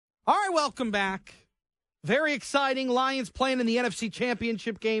All right, welcome back. Very exciting. Lions playing in the NFC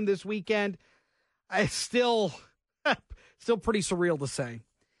Championship game this weekend. It's still pretty surreal to say.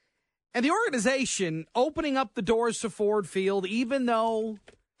 And the organization opening up the doors to Ford Field, even though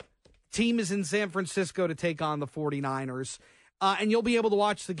the team is in San Francisco to take on the 49ers. And you'll be able to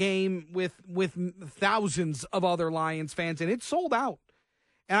watch the game with thousands of other Lions fans. And it's sold out.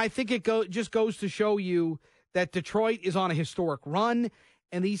 And I think it just goes to show you that Detroit is on a historic run.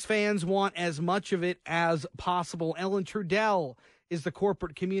 And these fans want as much of it as possible. Ellen Trudell is the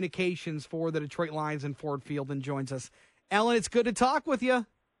corporate communications for the Detroit Lions in Ford Field and joins us. Ellen, it's good to talk with you.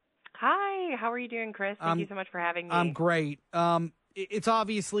 Hi, how are you doing, Chris? Thank you so much for having me. I'm great. It's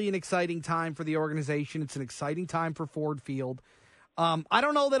obviously an exciting time for the organization. It's an exciting time for Ford Field. I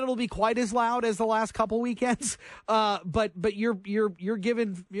don't know that it'll be quite as loud as the last couple weekends, but you're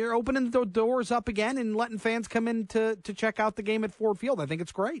opening the doors up again and letting fans come in to check out the game at Ford Field. I think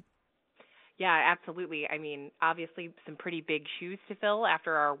it's great. Yeah, absolutely. I mean, obviously some pretty big shoes to fill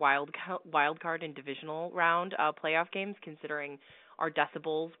after our wild card and divisional round playoff games, considering our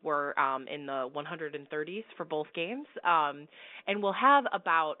decibels were in the 130s for both games. And we'll have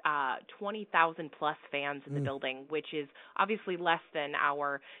about 20,000 plus fans in the building, which is obviously less than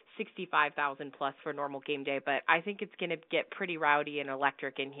our 65,000 plus for normal game day. But I think it's going to get pretty rowdy and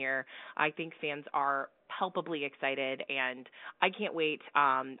electric in here. I think fans are palpably excited, and I can't wait.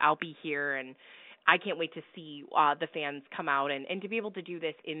 I'll be here, and I can't wait to see the fans come out and to be able to do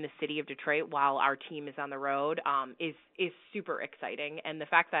this in the city of Detroit while our team is on the road is super exciting. And the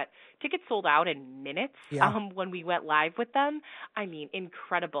fact that tickets sold out in minutes when we went live with them, I mean,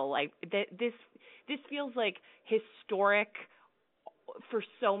 incredible. This feels like historic for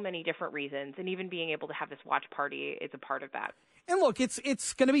so many different reasons, and even being able to have this watch party is a part of that. And look,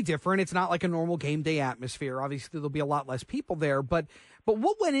 it's going to be different. It's not like a normal game day atmosphere. Obviously, there'll be a lot less people there. But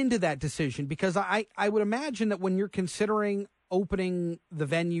what went into that decision? Because I would imagine that when you're considering opening the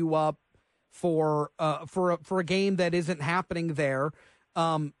venue up for a game that isn't happening there,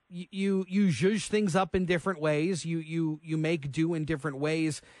 you zhuzh things up in different ways. You make do in different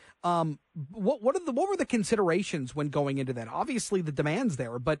ways. What were the considerations when going into that? Obviously, the demand's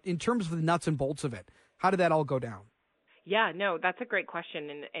there, but in terms of the nuts and bolts of it, how did that all go down? Yeah, no, that's a great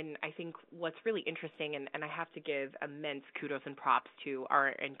question. And I think what's really interesting, and I have to give immense kudos and props to our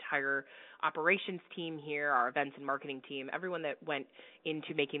entire operations team here, our events and marketing team, everyone that went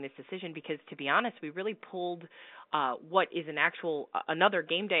into making this decision, because to be honest, we really pulled what is another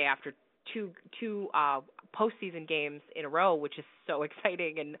game day after two postseason games in a row, which is so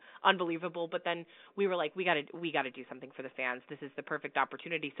exciting and unbelievable. But then we were like, we got to do something for the fans. This is the perfect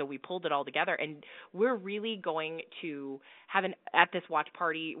opportunity. So we pulled it all together, and we're really going to have at this watch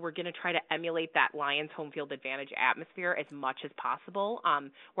party, we're going to try to emulate that Lions home field advantage atmosphere as much as possible.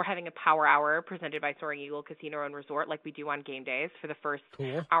 We're having a power hour presented by Soaring Eagle Casino and Resort like we do on game days for the first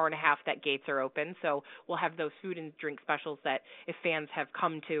hour and a half that gates are open. So we'll have those food and drink specials that if fans have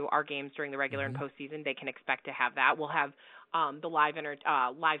come to our games during the regular and postseason, they can expect to have that. We'll have the live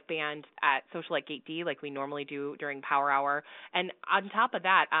band at Social at Gate D like we normally do during Power Hour. And on top of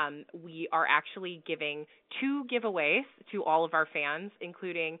that, we are actually giving 2 giveaways to all of our fans,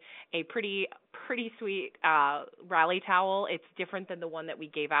 including a pretty sweet rally towel. It's different than the one that we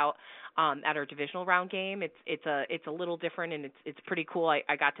gave out at our divisional round game. It's a little different, and it's pretty cool.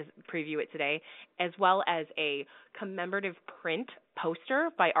 I got to preview it today, as well as a commemorative print poster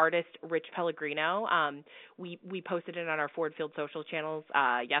by artist Rich Pellegrino. We posted it on our Ford Field social channels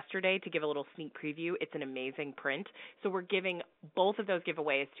yesterday to give a little sneak preview. It's an amazing print. So we're giving both of those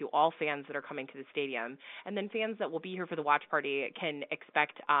giveaways to all fans that are coming to the stadium. And then fans that will be here for the watch party can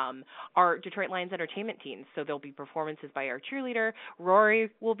expect our Detroit Lions entertainment teams. So there'll be performances by our cheerleader. Rory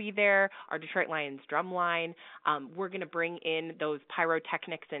will be there, our Detroit Lions drum line. We're going to bring in those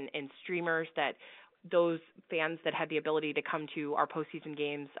pyrotechnics and streamers that those fans that had the ability to come to our postseason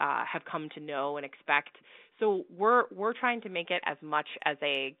games have come to know and expect. So we're trying to make it as much as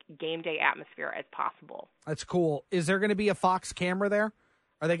a game day atmosphere as possible. That's cool. Is there going to be a Fox camera there?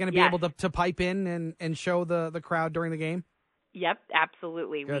 Are they going to be able to pipe in and show the crowd during the game? Yep,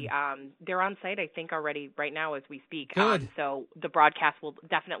 absolutely. Good. They're on site, I think, already right now as we speak. Good. So the broadcast will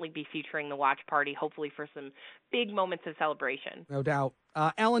definitely be featuring the watch party, hopefully for some big moments of celebration. No doubt.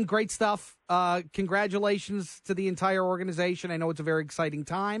 Ellen, great stuff. Congratulations to the entire organization. I know it's a very exciting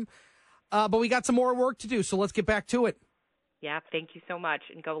time, but we got some more work to do, so let's get back to it. Yeah, thank you so much,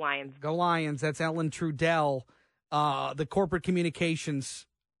 and go Lions. Go Lions. That's Ellen Trudell, the corporate communications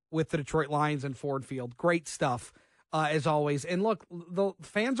with the Detroit Lions and Ford Field. Great stuff. As always. And look, the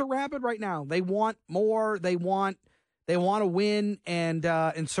fans are rabid right now. They want more. They want They want to win, and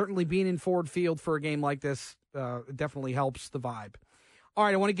certainly being in Ford Field for a game like this definitely helps the vibe. All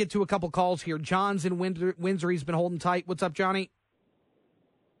right, I want to get to a couple calls here. John's in Windsor. He's been holding tight. What's up, Johnny?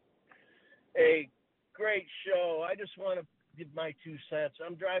 Hey, great show. I just want to give my 2 cents.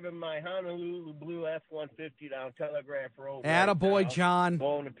 I'm driving my Honolulu Blue F-150 down Telegraph Road. Attaboy, John.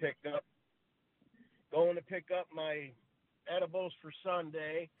 Going to pick up my edibles for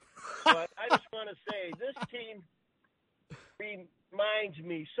Sunday. But I just want to say this team reminds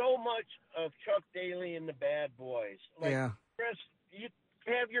me so much of Chuck Daly and the Bad Boys. Chris, you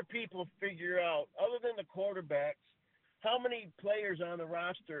have your people figure out, other than the quarterbacks, how many players on the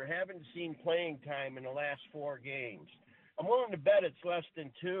roster haven't seen playing time in the last 4 games? I'm willing to bet it's less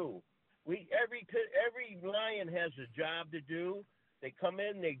than 2. Every Lion has a job to do. They come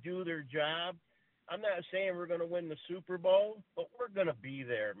in, they do their job. I'm not saying we're going to win the Super Bowl, but we're going to be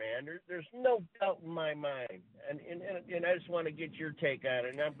there, man. There's no doubt in my mind. And I just want to get your take on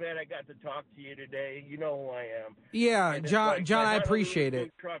it. And I'm glad I got to talk to you today. You know who I am. Yeah, John, I appreciate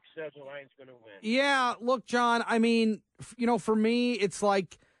it. Truck says the Lions going to win. Yeah, look, John, I mean, for me, it's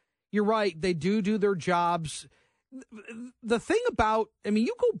like, you're right. They do their jobs. The thing about,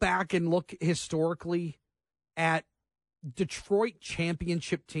 you go back and look historically at Detroit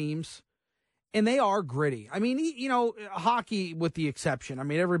championship teams, and they are gritty. Hockey with the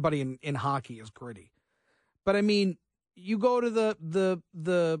exception. Everybody in hockey is gritty. But you go to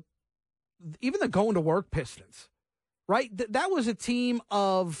the even the going to work Pistons, right? That was a team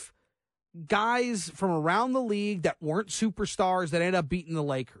of guys from around the league that weren't superstars that ended up beating the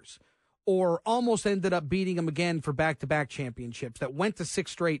Lakers, or almost ended up beating them again for back-to-back championships, that went to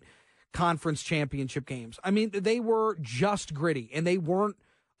 6 straight conference championship games. They were just gritty, and they weren't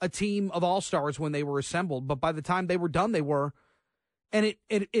a team of all-stars when they were assembled, but by the time they were done, they were. And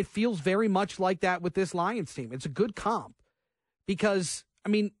it feels very much like that with this Lions team. It's a good comp because,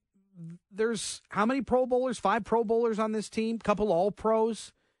 there's how many Pro Bowlers? 5 Pro Bowlers on this team, couple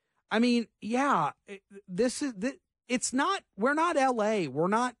All-Pros. It's not, we're not L.A. We're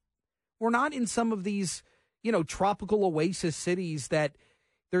not in some of these, tropical oasis cities that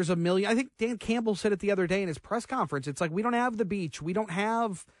there's a million. I think Dan Campbell said it the other day in his press conference. It's like, we don't have the beach. We don't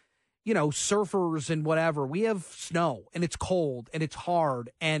have, surfers and whatever. We have snow, and it's cold, and it's hard,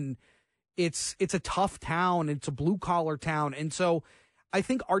 and it's a tough town. It's a blue-collar town. And so I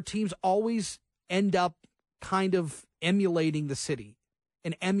think our teams always end up kind of emulating the city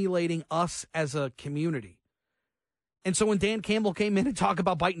and emulating us as a community. And so when Dan Campbell came in and talked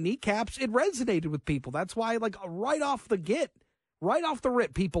about biting kneecaps, it resonated with people. That's why, right off the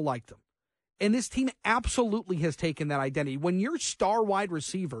rip, people liked them. And this team absolutely has taken that identity. When your star wide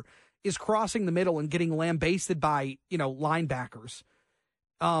receiver is crossing the middle and getting lambasted by, linebackers,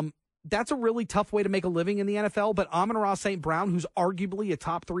 that's a really tough way to make a living in the NFL. But Amon-Ra St. Brown, who's arguably a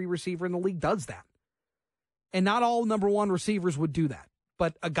top 3 receiver in the league, does that. And not all number 1 receivers would do that.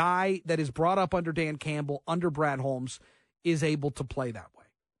 But a guy that is brought up under Dan Campbell, under Brad Holmes, is able to play that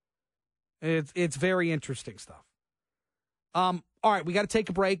way. It's very interesting stuff. All right, we got to take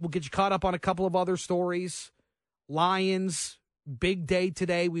a break. We'll get you caught up on a couple of other stories. Lions, big day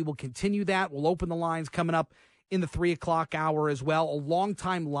today. We will continue that. We'll open the lines coming up in the 3 o'clock hour as well. A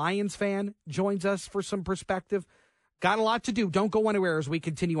longtime Lions fan joins us for some perspective. Got a lot to do. Don't go anywhere as we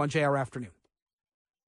continue on JR Afternoon.